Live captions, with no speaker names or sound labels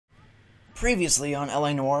Previously on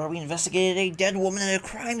LA Noire, we investigated a dead woman at a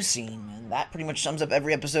crime scene, and that pretty much sums up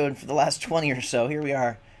every episode for the last 20 or so. Here we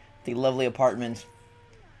are, the lovely apartment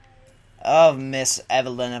of Miss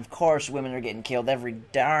Evelyn. Of course, women are getting killed every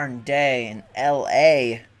darn day in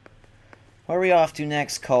LA. Where are we off to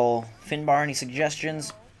next, Cole? Finbar, any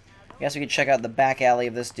suggestions? I guess we could check out the back alley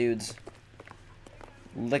of this dude's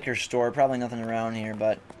liquor store. Probably nothing around here,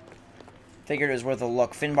 but figured it was worth a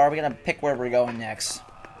look. Finbar, we're gonna pick where we're going next.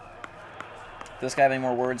 Does this guy have any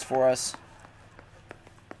more words for us?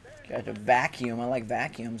 Got a vacuum. I like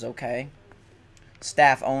vacuums. Okay.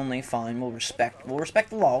 Staff only. Fine. We'll respect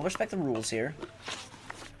the law. We'll respect the rules here.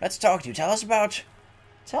 Let's talk to you. Tell us,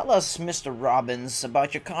 Mr. Robbins,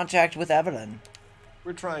 about your contact with Evelyn.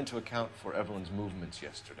 We're trying to account for Evelyn's movements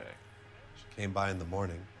yesterday. She came by in the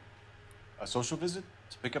morning. A social visit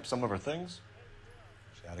to pick up some of her things?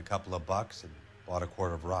 She had a couple of bucks and bought a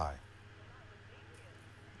quart of rye.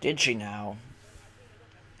 Did she now?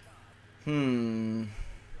 Do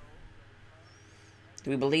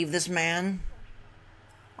we believe this man?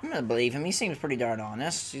 I'm gonna believe him. He seems pretty darn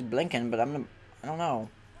honest. He's blinking, but I don't know.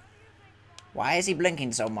 Why is he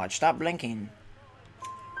blinking so much? Stop blinking.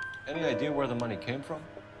 Any idea where the money came from?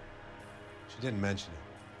 She didn't mention it,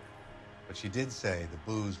 but she did say the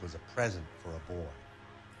booze was a present for a boy.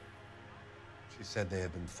 She said they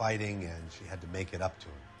had been fighting and she had to make it up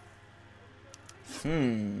to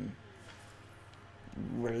him.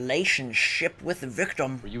 Relationship with the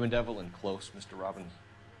victim. Were you and Evelyn close, Mr. Robbins?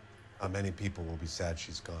 Many people will be sad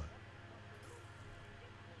she's gone.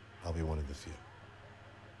 I'll be one of the few.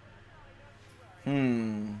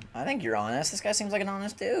 I think you're honest. This guy seems like an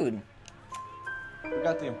honest dude. We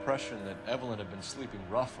got the impression that Evelyn had been sleeping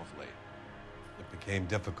rough of late. It became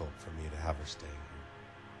difficult for me to have her staying here.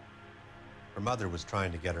 Her mother was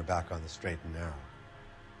trying to get her back on the straight and narrow.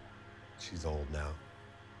 She's old now.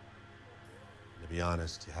 To be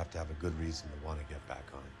honest, you have to have a good reason to want to get back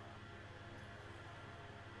on.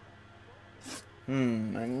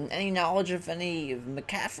 And any knowledge of any of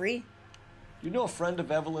McCaffrey? You know a friend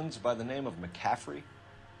of Evelyn's by the name of McCaffrey?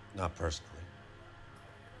 Not personally.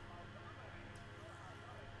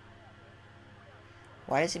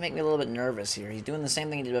 Why does he make me a little bit nervous here? He's doing the same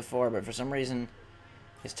thing he did before, but for some reason,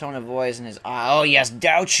 his tone of voice and his oh yes,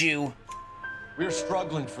 doubt you. We're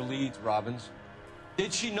struggling for leads, Robbins.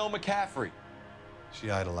 Did she know McCaffrey? She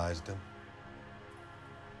idolized him.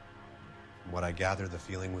 From what I gather, the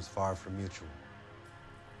feeling was far from mutual.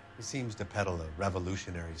 He seems to peddle a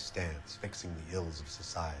revolutionary stance, fixing the ills of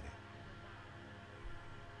society.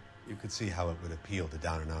 You could see how it would appeal to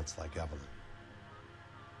down-and-outs like Evelyn.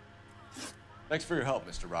 Thanks for your help,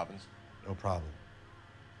 Mr. Robbins. No problem.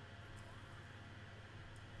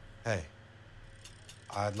 Hey,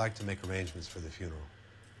 I'd like to make arrangements for the funeral.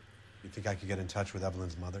 You think I could get in touch with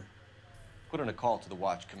Evelyn's mother? Put in a call to the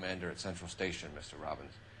watch commander at Central Station, Mr.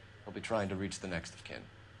 Robbins. He'll be trying to reach the next of kin.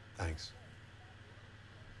 Thanks.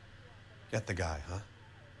 Get the guy, huh?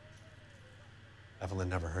 Evelyn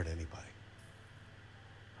never hurt anybody.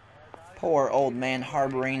 Poor old man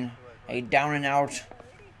harboring a down-and-out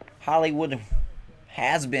Hollywood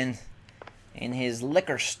has-been in his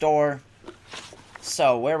liquor store.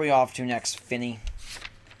 So, where are we off to next, Finny?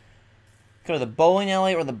 Go to the bowling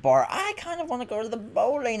alley or the bar? I kind of want to go to the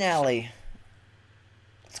bowling alley.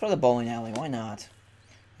 Let's go to the bowling alley. Why not?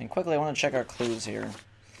 And quickly, I want to check our clues here.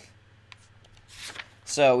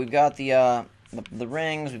 So, we've got the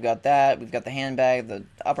rings. We've got that. We've got the handbag. The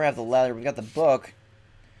upper half of the leather. We've got the book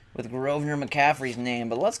with Grosvenor McCaffrey's name.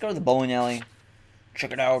 But let's go to the bowling alley.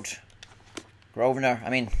 Check it out.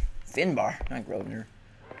 Finbar, not Grosvenor.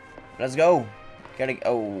 Let's go.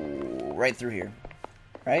 Right through here.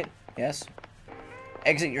 Right? Yes.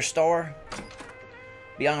 Exit your store.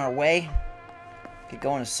 Be on our way. Get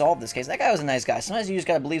going to solve this case. That guy was a nice guy. Sometimes you just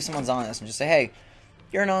gotta believe someone's honest and just say, hey,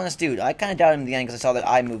 you're an honest dude. I kind of doubted him in the end because I saw that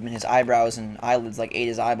eye movement. His eyebrows and eyelids like ate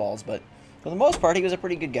his eyeballs. But for the most part, he was a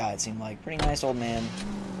pretty good guy, it seemed like. Pretty nice old man.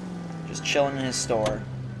 Just chilling in his store.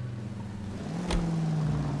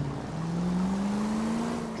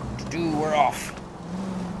 Dude, we're off.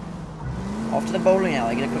 Off to the bowling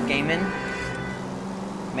alley. Get a quick game in.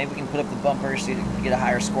 Maybe we can put up the bumper so you get a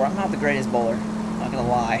higher score. I'm not the greatest bowler. I'm not gonna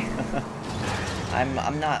lie.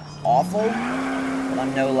 I'm not awful, but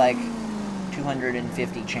I'm no like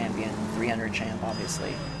 250 champion, 300 champ,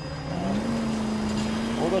 obviously.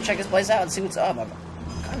 We'll go check this place out and see what's up. I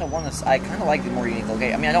kind of like the more unique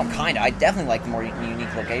location. I definitely like the more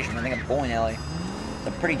unique location. I think a bowling alley is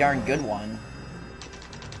a pretty darn good one.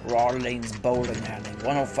 Rawlings Bowling Alley,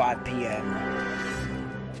 1:05 p.m.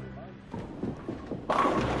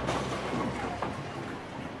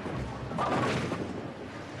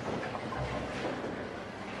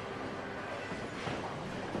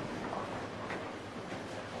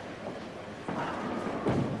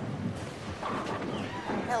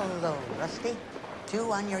 Hello, Rusty.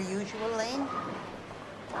 2 on your usual lane?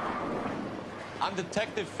 I'm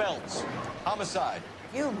Detective Phelps. Homicide.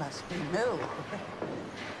 You must be new.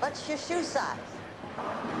 What's your shoe size?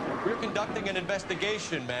 We're conducting an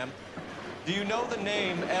investigation, ma'am. Do you know the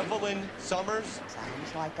name Evelyn Summers?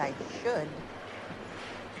 Sounds like I should.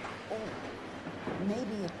 Oh,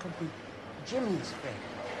 maybe it could be Jimmy's friend.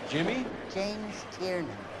 Jimmy? James Tiernan.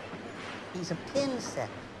 He's a pin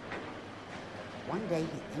setter. One day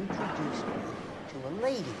he introduced me to a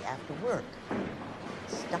lady after work.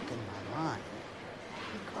 It stuck in my mind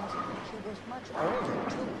because she was much older,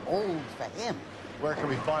 too old for him. Where can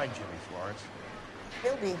we find Jimmy, Florence?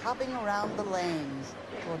 He'll be hopping around the lanes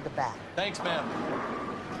toward the back. Thanks, ma'am.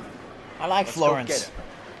 I like Let's Florence. go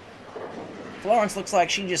get it. Florence looks like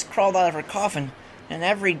she just crawled out of her coffin, and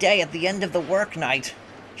every day at the end of the work night,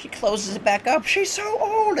 she closes it back up. She's so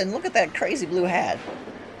old, and look at that crazy blue hat.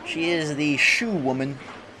 She is the shoe woman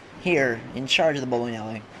here in charge of the bowling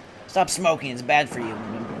alley. Stop smoking, it's bad for you.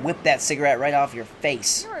 Whip that cigarette right off your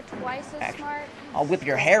face. You're twice as smart. I'll whip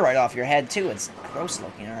your hair right off your head, too. It's gross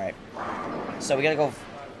looking, alright. So we gotta go...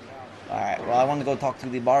 Alright, well, I wanted to go talk to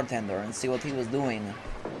the bartender and see what he was doing.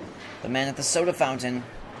 The man at the soda fountain.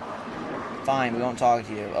 Fine, we won't talk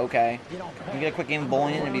to you. Okay. We get a quick game of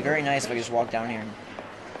bowling, and it'd be very nice if I could just walk down here.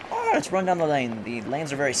 Oh, let's run down the lane. The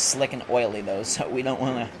lanes are very slick and oily, though, so we don't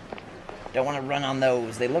want to run on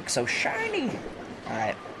those. They look so shiny.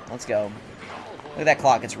 Alright, let's go. Look at that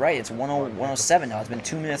clock. It's right. It's 107 now. It's been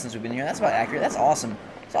 2 minutes since we've been here. That's about accurate. That's awesome.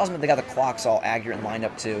 It's awesome that they got the clocks all accurate and lined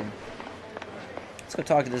up, too. Let's go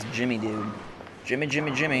talk to this Jimmy dude. Jimmy.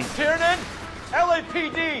 Tiernan!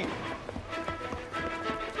 LAPD!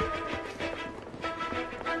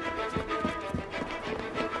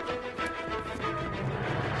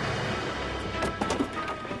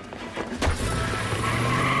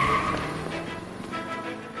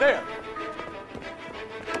 There!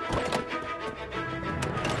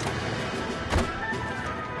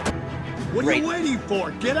 What are you waiting for?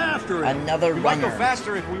 Get after it! Another We might go runner.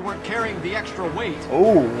 faster if we weren't carrying the extra weight.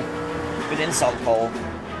 Ooh. Good insult, Cole.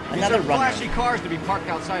 These Another are runner. flashy cars to be parked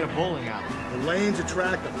outside a bowling alley. The lanes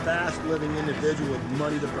attract a fast-living individual with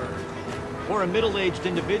money to burn. Or a middle-aged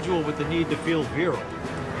individual with the need to feel virile.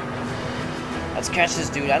 Let's catch this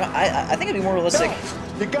dude. I think it'd be more realistic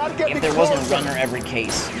You gotta get if me there wasn't a closer. runner every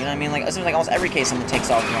case. You know what I mean? Like, it seems like almost every case someone takes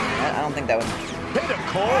off running. I don't think that would... Hit him,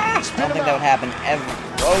 Cole. I don't think that would happen ever.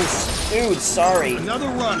 Gross. Dude, sorry. Another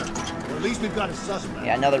runner. Or at least we've got a suspect.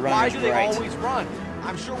 Yeah, another runner Why is do they right. always run?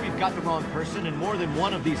 I'm sure we've got the wrong person in more than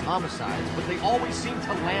one of these homicides, but they always seem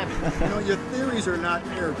to land it. You know, your theories are not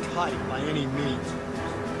airtight by any means.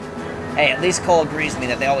 Hey, at least Cole agrees with me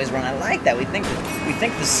that they always run. I like that. We think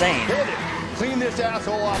the same. Hit it. Clean this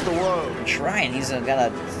asshole off the road. I'm trying. He's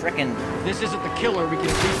got a frickin' This isn't the killer. We can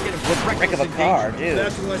at least get him for frick of a car, dude.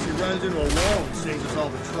 That's unless he runs into a wall and saves us all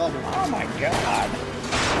the trouble. Oh my god.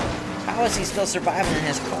 How is he still surviving in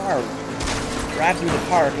his car? Drive through the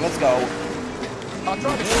park. Let's go. I'll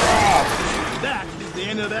try to That is the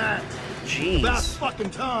end of that. Jeez. About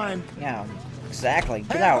fucking time. Yeah, exactly.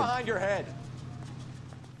 Get Hand out. behind your head.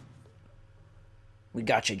 We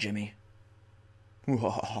got you, Jimmy. Good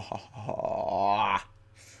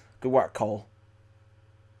work, Cole.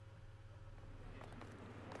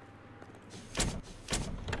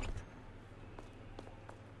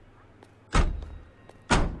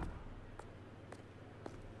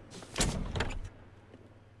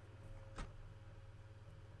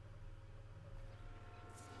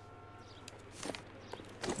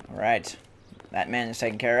 Alright. That man is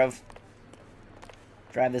taken care of.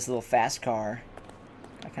 Drive this little fast car.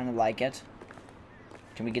 I kind of like it.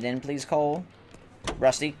 Can we get in, please, Cole?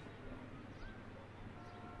 Rusty?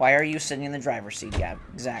 Why are you sitting in the driver's seat? Yeah,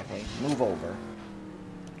 exactly. Move over.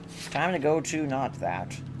 Time to go to not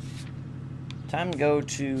that. Time to go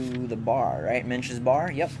to the bar, right? Minch's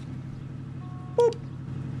bar? Yep. Boop.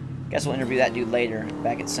 Guess we'll interview that dude later,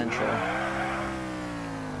 back at Central.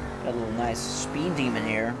 Got a little nice speed demon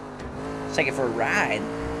here. Let's take it for a ride.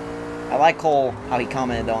 I like Cole, how he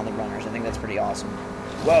commented, though, on the runners. I think that's pretty awesome.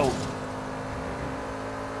 Whoa.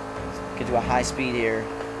 Let's get to a high speed here.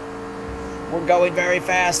 We're going very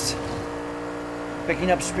fast.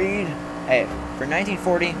 Picking up speed. Hey, for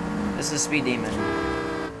 1940, this is a speed demon.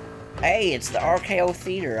 Hey, it's the RKO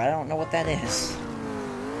Theater. I don't know what that is.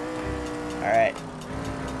 Alright.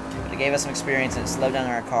 But it gave us some experience and it slowed down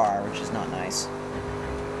our car, which is not nice.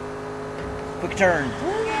 Quick turn.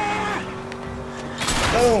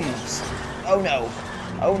 Boom. Oh no.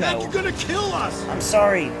 Oh no. You're gonna kill us. I'm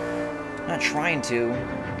sorry. I'm not trying to.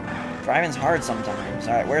 Driving's hard sometimes.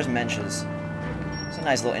 Alright, where's Mench's? It's a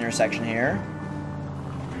nice little intersection here.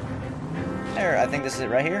 There, I think this is it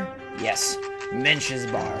right here. Yes. Mensch's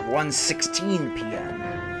Bar, 1:16 p.m.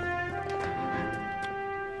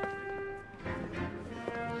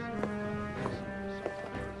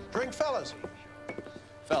 Drink, fellas.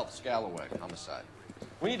 Phelps, Galloway, homicide.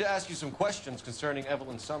 We need to ask you some questions concerning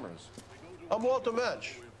Evelyn Summers. I'm Walter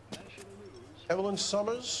Mensch. Evelyn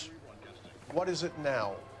Summers? What is it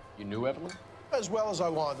now? You knew Evelyn? As well as I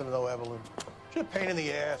wanted to know Evelyn. She's a pain in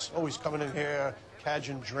the ass, always coming in here,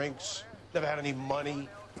 cadging drinks, never had any money.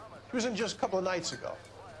 She was in just a couple of nights ago.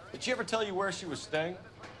 Did she ever tell you where she was staying?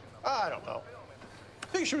 I don't know. I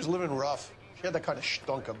think she was living rough. She had that kind of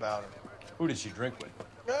stunk about her. Who did she drink with?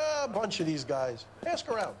 A bunch of these guys. Ask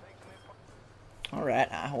around. All right.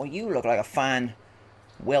 Well, you look like a fine,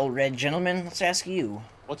 well-read gentleman. Let's ask you.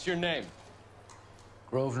 What's your name?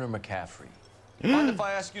 Grosvenor McCaffrey. Mind if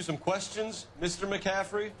I ask you some questions, Mr.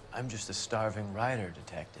 McCaffrey? I'm just a starving writer,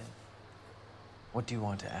 detective. What do you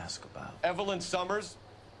want to ask about? Evelyn Summers,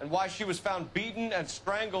 and why she was found beaten and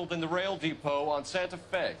strangled in the rail depot on Santa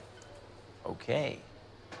Fe. Okay.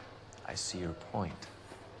 I see your point.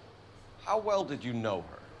 How well did you know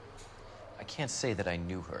her? I can't say that I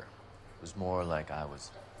knew her. It was more like I was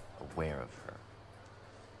aware of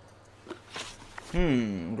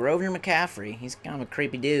her. Grosvenor McCaffrey. He's kind of a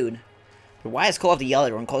creepy dude. But why is Cole have to yell at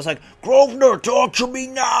everyone? Cole's like, Grosvenor, talk to me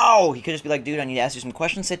now! He could just be like, dude, I need to ask you some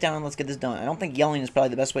questions. Sit down and let's get this done. I don't think yelling is probably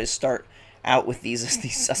the best way to start out with these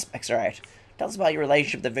suspects. All right. Tell us about your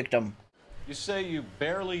relationship with the victim. You say you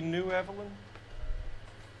barely knew Evelyn?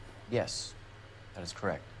 Yes, that is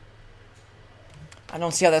correct. I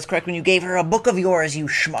don't see how that's correct when you gave her a book of yours, you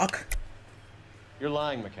schmuck. You're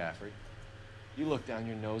lying, McCaffrey. You looked down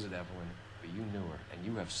your nose at Evelyn, but you knew her, and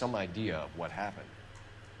you have some idea of what happened.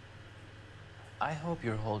 I hope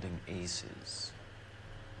you're holding aces.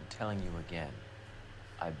 I'm telling you again,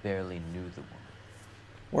 I barely knew the woman.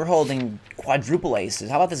 We're holding quadruple aces.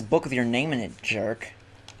 How about this book with your name in it, jerk?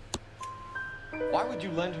 Why would you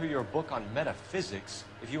lend her your book on metaphysics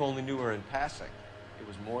if you only knew her in passing? It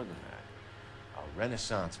was more than that. A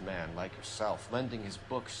Renaissance man like yourself lending his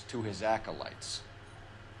books to his acolytes.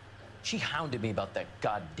 She hounded me about that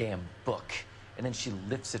goddamn book, and then she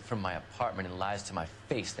lifts it from my apartment and lies to my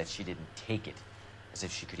face that she didn't take it, as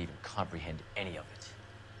if she could even comprehend any of it.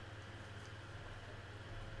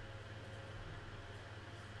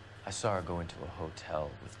 I saw her go into a hotel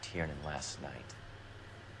with Tiernan last night.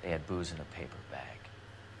 They had booze in a paper bag.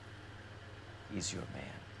 He's your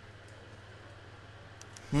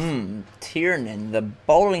man. Tiernan, the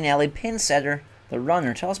bowling alley pin setter, the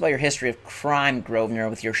runner. Tell us about your history of crime, Grosvenor,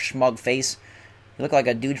 with your schmug face. You look like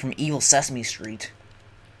a dude from Evil Sesame Street.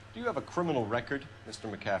 Do you have a criminal record, Mr.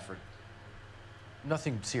 McCaffrey?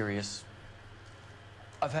 Nothing serious.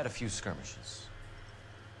 I've had a few skirmishes.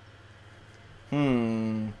 Yeah,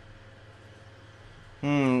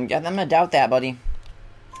 I'm gonna doubt that, buddy.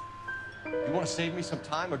 You want to save me some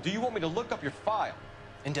time, or do you want me to look up your file?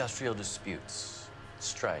 Industrial disputes,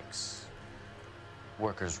 strikes,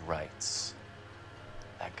 workers' rights,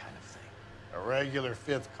 that kind of thing. A regular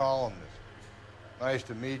fifth columnist. Nice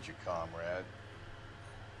to meet you, comrade.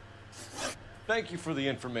 Thank you for the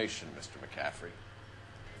information, Mr. McCaffrey.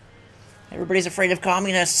 Everybody's afraid of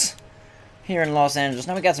communists here in Los Angeles.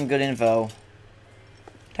 Now we got some good info.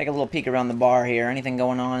 Take a little peek around the bar here. Anything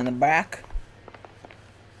going on in the back?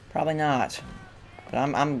 Probably not. But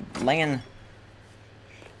I'm laying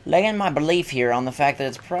my belief here on the fact that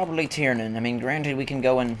it's probably Tiernan. I mean, granted, we can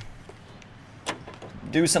go and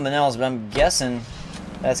do something else, but I'm guessing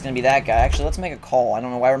that's going to be that guy. Actually, let's make a call. I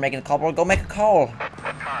don't know why we're making a call, but we'll go make a call.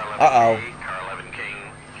 Uh-oh. Car 11 King,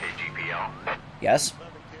 KGPL. Yes?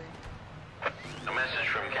 A message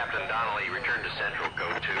from Captain Donnelly. Return to Central,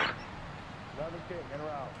 code 2.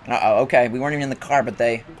 Uh-oh, okay. We weren't even in the car, but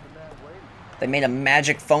they made a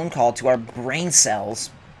magic phone call to our brain cells.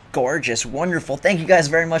 Gorgeous, wonderful. Thank you guys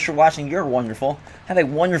very much for watching. You're wonderful. Have a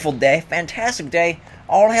wonderful day. Fantastic day.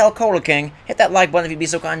 All hail Cola King. Hit that like button if you'd be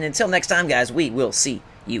so kind. And until next time, guys, we will see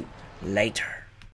you later.